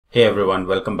Hey everyone,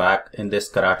 welcome back. In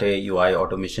this Karate UI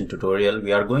automation tutorial,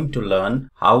 we are going to learn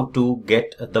how to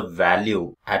get the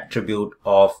value attribute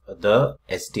of the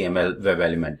HTML web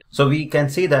element. So we can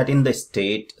see that in the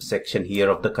state section here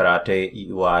of the Karate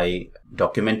UI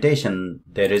documentation,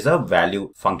 there is a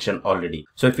value function already.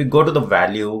 So if you go to the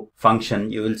value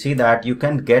function, you will see that you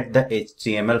can get the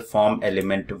HTML form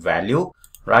element value,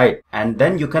 right? And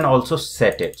then you can also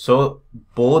set it. So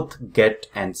both get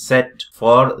and set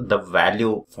for the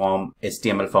value form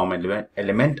HTML form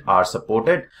element are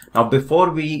supported. Now before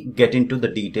we get into the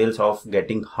details of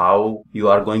getting how you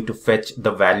are going to fetch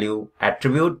the value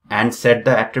attribute and set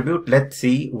the attribute, let's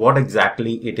see what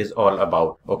exactly it is all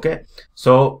about. Okay,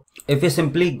 so if we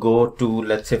simply go to,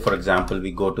 let's say for example,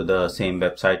 we go to the same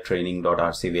website,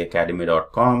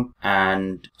 training.rcvacademy.com,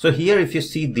 and so here if you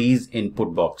see these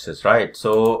input boxes, right?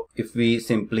 So if we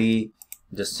simply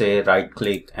just say right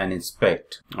click and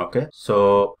inspect, okay,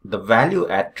 so the value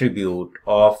attribute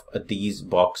of these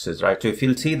boxes, right? So if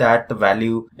you'll see that the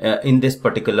value in this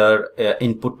particular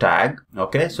input tag,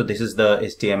 okay, so this is the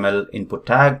HTML input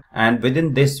tag, and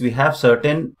within this we have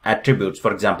certain attributes,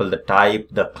 for example the type,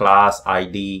 the class,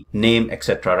 ID, name,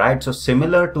 etc., right? So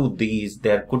similar to these,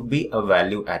 there could be a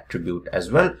value attribute as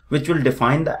well, which will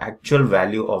define the actual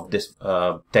value of this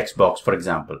text box, for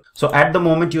example. So at the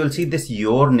moment you will see this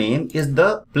your name is the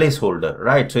placeholder,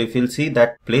 right? So if you'll see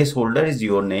that placeholder is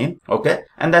your name, okay,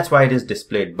 and that's why it is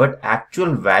displayed, but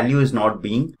actual value is not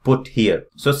being put here.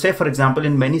 So say for example,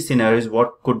 in many scenarios,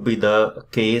 what could be the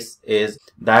case is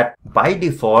that by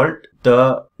default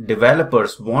the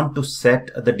developers want to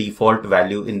set the default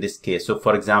value in this case. So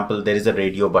for example, there is a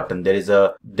radio button, there is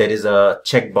a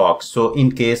checkbox. So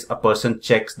in case a person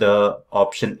checks the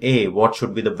option A, what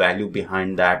should be the value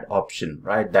behind that option,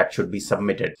 right? That should be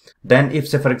submitted. Then if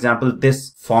say for example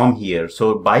this form here,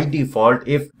 so by default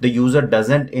if the user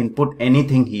doesn't input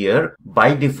anything here,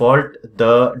 by default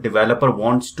the developer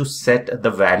wants to set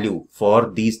the value for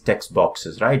these text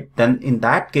boxes, right? Then in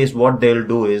that case what they'll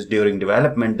do is during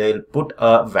development they'll put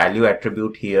a value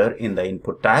attribute here in the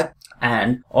input tag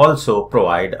and also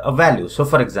provide a value. So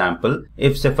for example,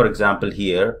 if say for example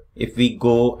here, if we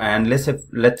go and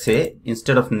let's say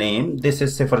instead of name, this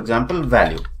is say for example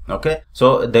value, okay,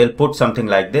 so they'll put something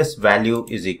like this, value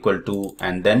is equal to,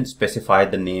 and then specify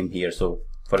the name here. So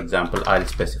for example, I'll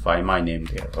specify my name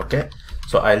here, okay,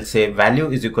 so I'll say value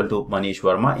is equal to Manish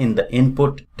Verma in the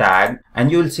input tag,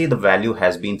 and you will see the value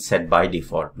has been set by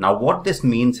default. Now what this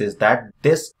means is that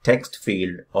this text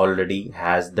field already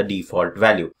has the default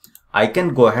value. I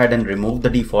can go ahead and remove the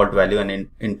default value and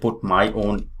input my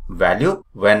own value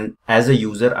when as a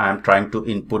user I am trying to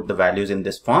input the values in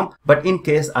this form. But in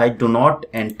case I do not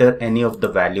enter any of the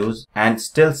values and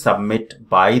still submit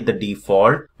by the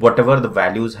default whatever the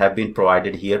values have been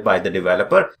provided here by the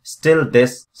developer, still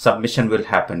this submission will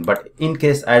happen. But in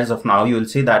case as of now, you will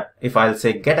see that if I'll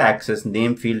say get access,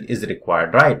 name field is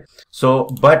required, right? So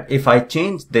but if I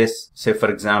change this, say for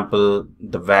example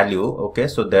the value, okay,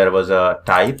 so there was a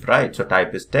type, right? So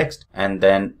type is text, and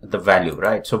then the value,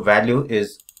 right? So value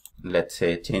is, let's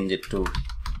say change it to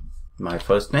my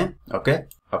first name, okay,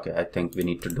 I think we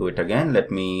need to do it again.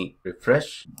 Let me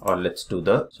refresh, or let's do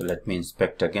so let me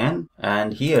inspect again,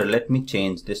 and here let me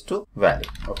change this to value,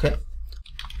 okay,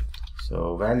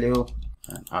 so value,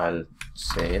 and I'll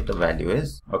say the value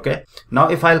is, okay. Now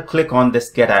if I'll click on this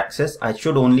get access, I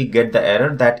should only get the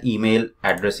error that email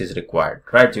address is required,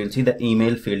 right? So you'll see the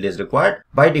email field is required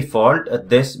by default.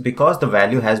 This, because the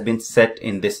value has been set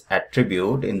in this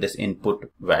attribute, in this input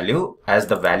value as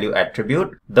the value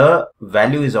attribute, the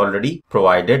value is already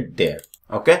provided there.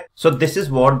 Okay, so this is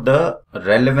what the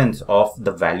relevance of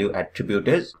the value attribute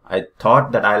is. I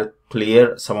thought that I'll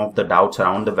clear some of the doubts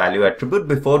around the value attribute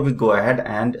before we go ahead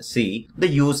and see the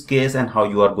use case and how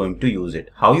you are going to use it.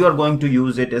 How you are going to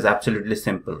use it is absolutely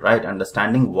simple, right?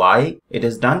 Understanding why it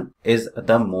is done is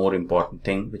the more important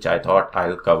thing, which I thought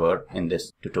I'll cover in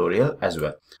this tutorial as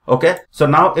well. Okay, so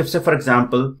now if say for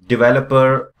example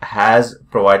developer has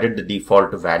provided the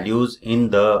default values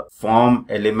in the form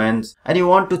elements, and you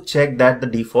want to check that the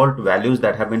default values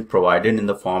that have been provided in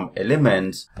the form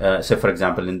elements, say for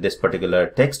example in this particular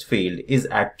text field, is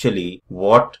actually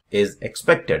what is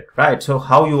expected, right? So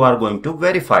how you are going to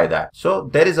verify that? So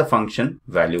there is a function,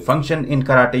 value function in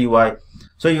Karate UI.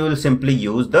 So you will simply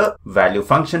use the value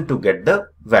function to get the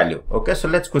value. Okay, so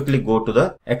let's quickly go to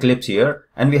the Eclipse here,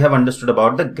 and we have understood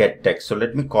about the get text. So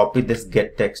let me copy this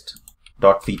get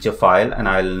text.feature file, and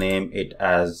I'll name it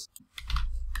as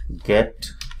get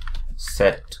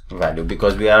set value,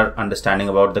 because we are understanding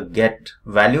about the get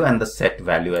value and the set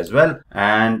value as well,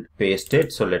 and paste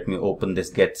it. So let me open this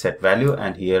get set value,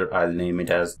 and here I'll name it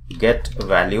as get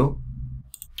value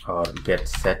or get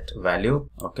set value.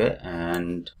 Okay,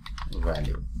 and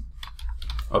value.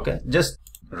 Okay, just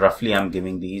roughly I'm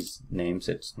giving these names.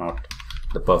 It's not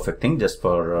the perfect thing, just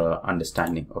for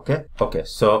understanding. Okay,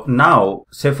 so now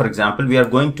say for example we are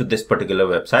going to this particular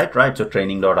website, right? So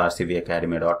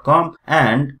training.rcvacademy.com,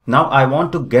 and now I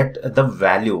want to get the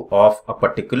value of a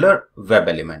particular web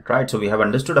element, right? So we have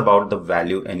understood about the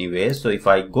value anyway. So if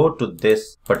I go to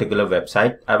this particular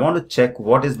website, I want to check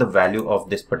what is the value of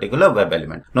this particular web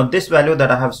element. Now this value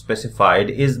that I have specified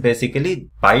is basically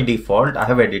by default I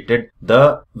have edited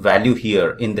the value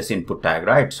here in this input tag,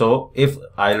 right? So if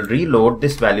I'll reload,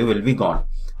 this value will be gone.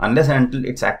 Unless and until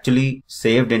it's actually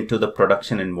saved into the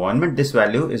production environment, this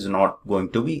value is not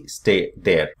going to be stay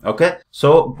there. Okay,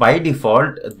 so by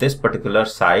default this particular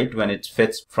site, when it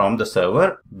fetched from the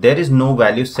server, there is no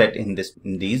value set in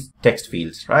these text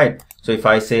fields, right? So if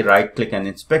I say right click and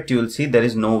inspect, you will see there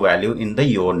is no value in the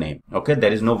your name. Okay,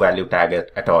 there is no value tag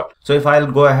at all. So if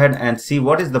I'll go ahead and see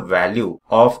what is the value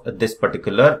of this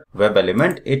particular web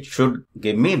element, it should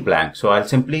give me blank. So I'll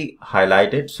simply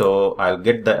highlight it. So I'll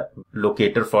get the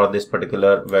locator for this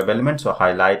particular web element. So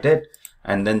highlight it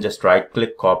and then just right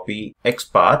click, copy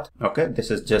XPath. Okay, this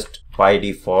is just by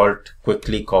default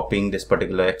quickly copying this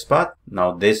particular XPath.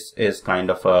 Now this is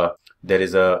kind of a,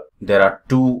 there are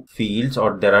two fields,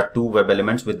 or there are two web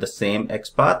elements with the same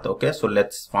XPath. Okay, so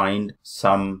let's find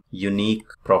some unique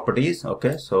properties.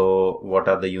 Okay, so what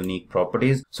are the unique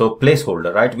properties? So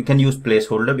placeholder, right? We can use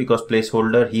placeholder because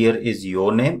placeholder here is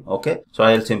your name. Okay, so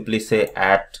I'll simply say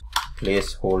at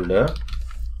placeholder.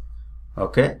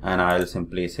 Okay, and I'll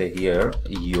simply say here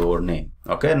your name.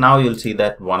 Okay, now you'll see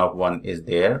that 1 of 1 is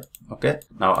there. Okay,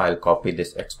 now I'll copy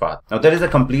this XPath. Now there is a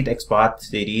complete XPath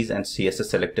series and CSS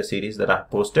selector series that I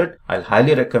posted. I'll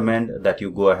highly recommend that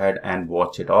you go ahead and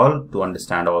watch it all to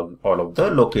understand all of the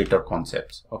locator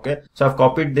concepts. Okay, so I've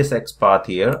copied this XPath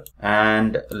here,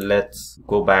 and let's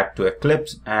go back to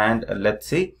Eclipse and let's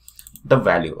see the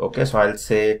value. Okay, so I'll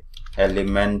say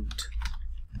element.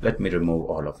 Let me remove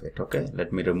all of it. Okay,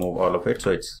 let me remove all of it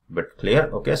so it's a bit clear.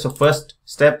 Okay, so first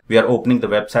step, we are opening the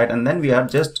website and then we are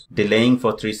just delaying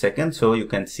for 3 seconds so you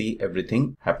can see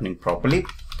everything happening properly.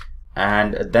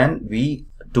 And then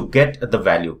to get the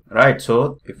value, right?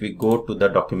 So if we go to the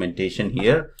documentation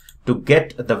here, to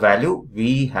get the value,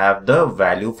 we have the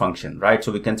value function, right?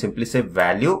 So we can simply say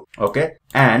value. Okay,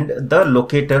 and the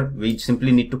locator, we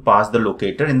simply need to pass the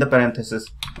locator in the parenthesis.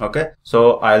 Okay,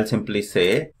 so I'll simply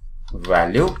say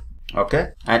value.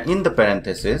 Okay, and in the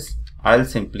parenthesis I'll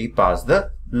simply pass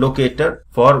the locator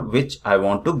for which I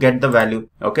want to get the value.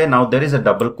 Okay, now there is a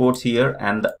double quotes here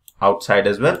and the outside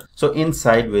as well, so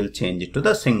inside we'll change it to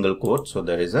the single quote, so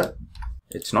there is a,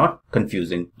 it's not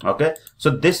confusing. Okay, so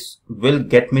this will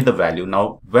get me the value.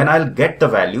 Now when I'll get the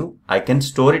value, I can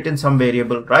store it in some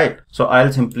variable, right? So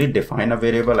I'll simply define a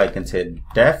variable. I can say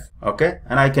def. Okay,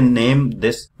 and I can name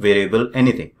this variable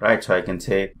anything, right? So I can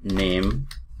say name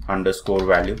underscore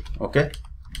value. Okay,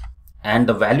 and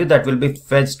the value that will be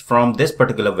fetched from this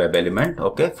particular web element,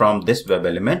 okay, from this web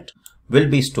element will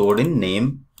be stored in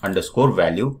name underscore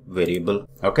value variable.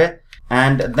 Okay,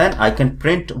 and then I can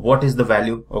print what is the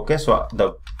value. Okay, so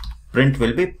the print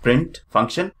will be print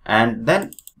function and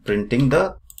then printing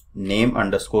the name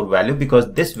underscore value,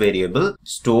 because this variable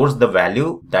stores the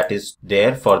value that is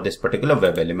there for this particular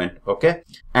web element. Okay,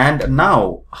 and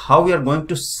now how we are going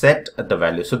to set the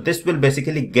value? So this will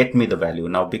basically get me the value.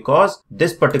 Now because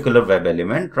this particular web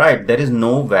element, right, there is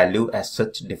no value as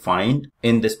such defined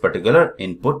in this particular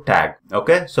input tag.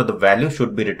 Okay, so the value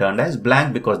should be returned as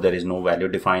blank because there is no value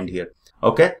defined here.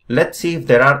 Okay, let's see if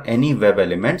there are any web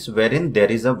elements wherein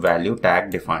there is a value tag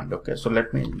defined. Okay, so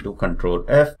let me do Control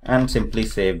F and simply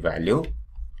say value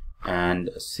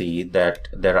and see that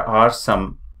there are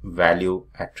some value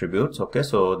attributes. Okay,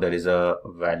 so there is a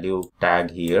value tag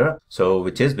here, so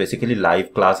which is basically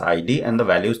live class ID and the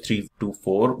value is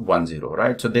 32410,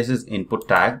 right? So this is input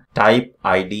tag type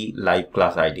ID live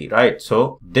class ID, right?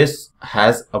 So this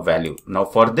has a value. Now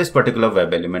for this particular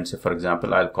web element, say for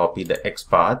example I'll copy the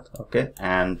XPath, okay,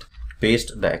 and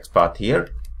paste the XPath here.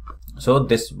 So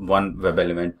this one web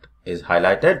element is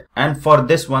highlighted, and for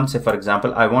this one, say for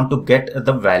example I want to get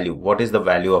the value. What is the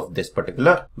value of this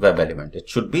particular web element? It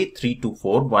should be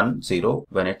 32410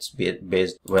 when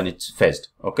it's fetched.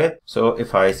 Okay, so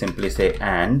if I simply say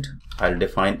and, I'll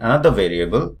define another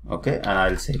variable. Okay, and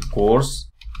I'll say course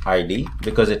ID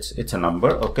because it's a number.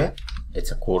 Okay,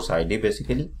 it's a course ID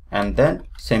basically, and then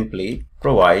simply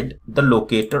provide the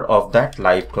locator of that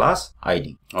live class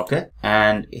ID. Okay,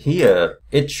 and here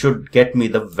it should get me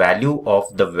the value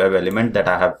of the web element that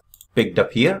I have picked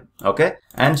up here, okay,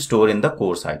 and store in the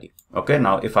course ID. Okay,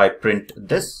 now if I print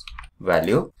this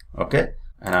value, okay,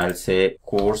 and I'll say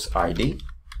course ID,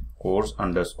 course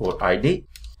underscore ID,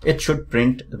 it should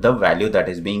print the value that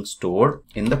is being stored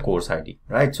in the course ID,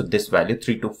 right? So this value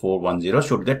 32410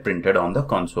 should get printed on the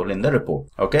console in the report.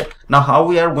 Okay, now how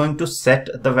we are going to set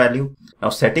the value? Now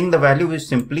setting the value, we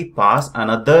simply pass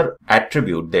another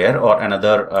attribute there or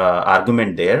another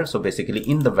argument there. So basically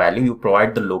in the value you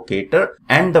provide the locator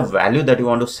and the value that you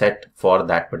want to set for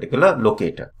that particular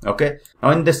locator. Okay,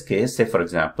 now in this case, say for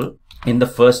example, in the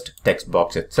first text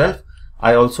box itself,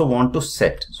 I also want to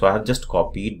set. So I have just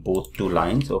copied both two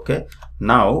lines. Okay,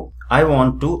 now I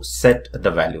want to set the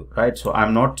value, right? So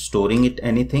I'm not storing it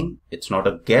anything. It's not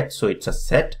a get, so it's a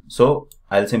set. So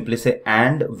I'll simply say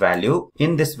and value.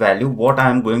 In this value, what I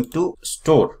am going to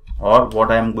store or what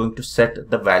I am going to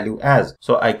set the value as.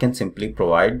 So I can simply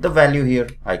provide the value here.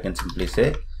 I can simply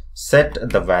say set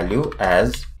the value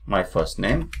as my first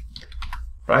name.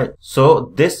 Right,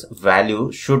 so this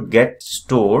value should get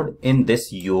stored in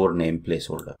this your name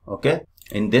placeholder. Okay,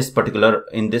 in this particular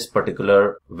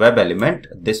web element,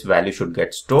 this value should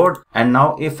get stored. And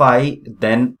now if I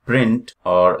then print,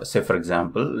 or say for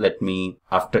example, let me,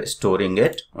 after storing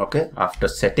it, okay, after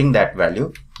setting that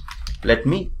value, let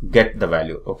me get the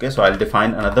value. Okay, so I'll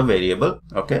define another variable.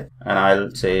 Okay, and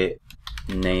I'll say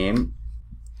name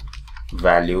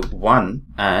value 1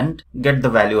 and get the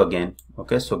value again.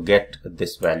 Okay, so get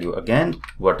this value again,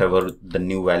 whatever the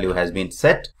new value has been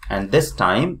set, and this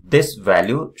time this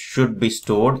value should be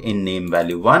stored in name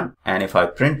value 1. And if I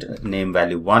print name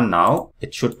value 1 now,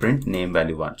 it should print name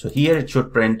value 1. So here it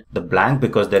should print the blank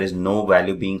because there is no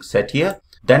value being set here.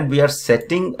 Then we are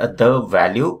setting the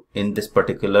value in this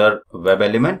particular web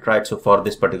element, right? So for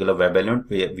this particular web element,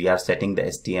 we are setting the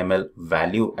HTML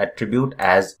value attribute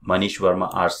as Manish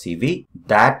Verma RCV.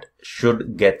 That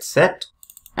should get set.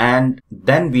 And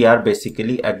then we are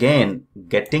basically again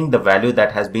getting the value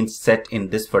that has been set in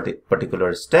this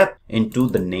particular step into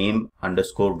the name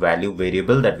underscore value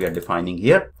variable that we are defining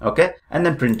here. Okay, and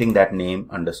then printing that name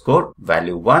underscore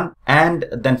value 1. And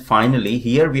then finally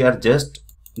here we are just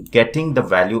getting the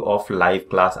value of live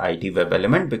class ID web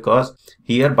element, because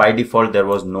here by default there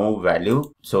was no value,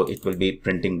 so it will be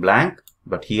printing blank.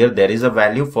 But here there is a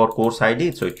value for course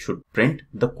ID, so it should print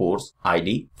the course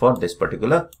ID for this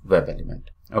particular web element.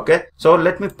 Okay, so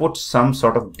let me put some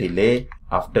sort of delay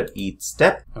after each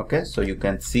step. Okay, so you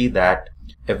can see that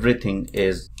everything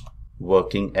is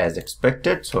working as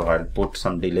expected. So I'll put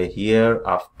some delay here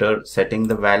after setting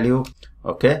the value.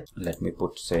 Okay, let me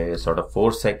put say sort of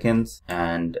 4 seconds,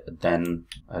 and then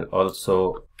I'll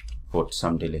also put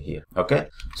some delay here. Okay,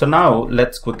 so now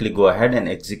let's quickly go ahead and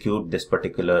execute this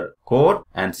particular code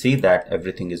and see that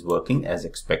everything is working as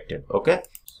expected. Okay,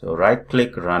 so right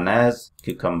click, run as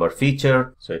Cucumber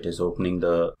feature. So it is opening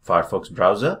the Firefox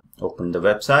browser. Open the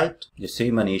website. You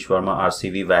see Manish Verma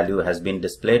RCV value has been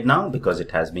displayed now because it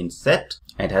has been set.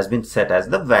 It has been set as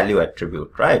the value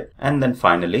attribute, right? And then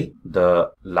finally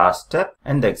the last step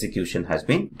and the execution has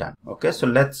been done. Okay, so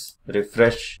let's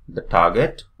refresh the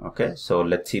target. Okay, so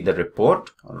let's see the report.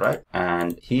 All right,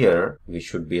 and here we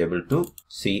should be able to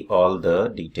see all the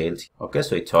details. Okay,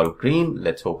 so it's all green.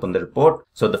 Let's open the report.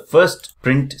 So the first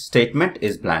print statement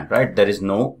is blank, right? There is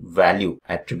no value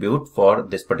attribute for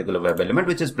this particular web element,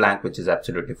 which is blank, which is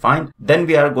absolutely fine. Then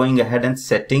we are going ahead and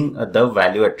setting the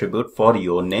value attribute for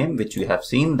your name, which we have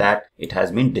seen that it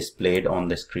has been displayed on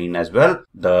the screen as well.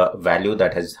 The value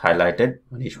that has highlighted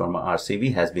Manish Verma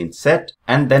RCV has been set,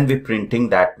 and then we're printing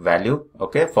that value.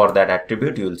 Okay, for that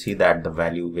attribute you will see that the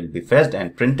value will be fetched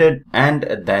and printed, and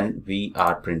then we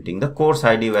are printing the course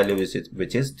ID value,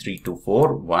 which is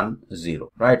 32410,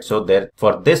 right? So there,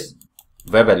 for this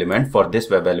web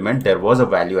element there was a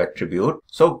value attribute,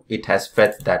 so it has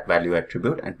fetched that value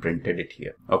attribute and printed it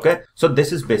here. Okay, so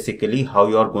this is basically how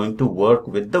you are going to work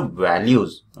with the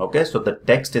values. Okay, so the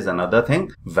text is another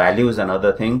thing, value is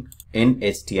another thing in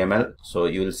HTML. So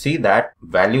you will see that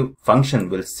value function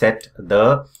will set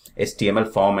the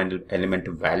HTML form and element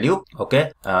value.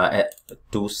 Okay,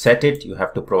 to set it you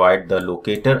have to provide the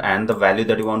locator and the value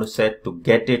that you want to set. To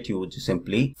get it, you just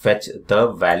simply fetch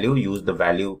the value, use the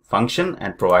value function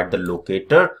and provide the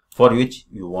locator for which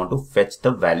you want to fetch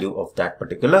the value of that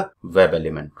particular web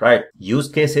element, right? Use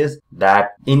cases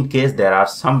that in case there are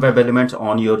some web elements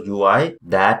on your UI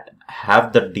that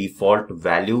have the default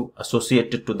value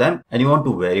associated to them, and you want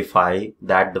to verify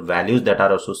that the values that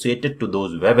are associated to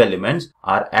those web elements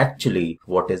are actually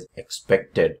what is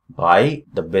expected by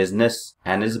the business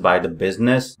analyst, by the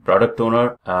business product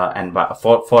owner, and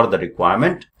for the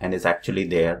requirement, and is actually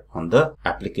there on the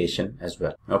application as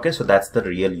well. Okay, so that's the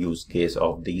real use case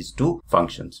of these two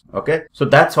functions. Okay, so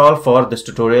that's all for this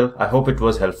tutorial. I hope it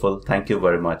was helpful. Thank you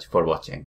very much for watching.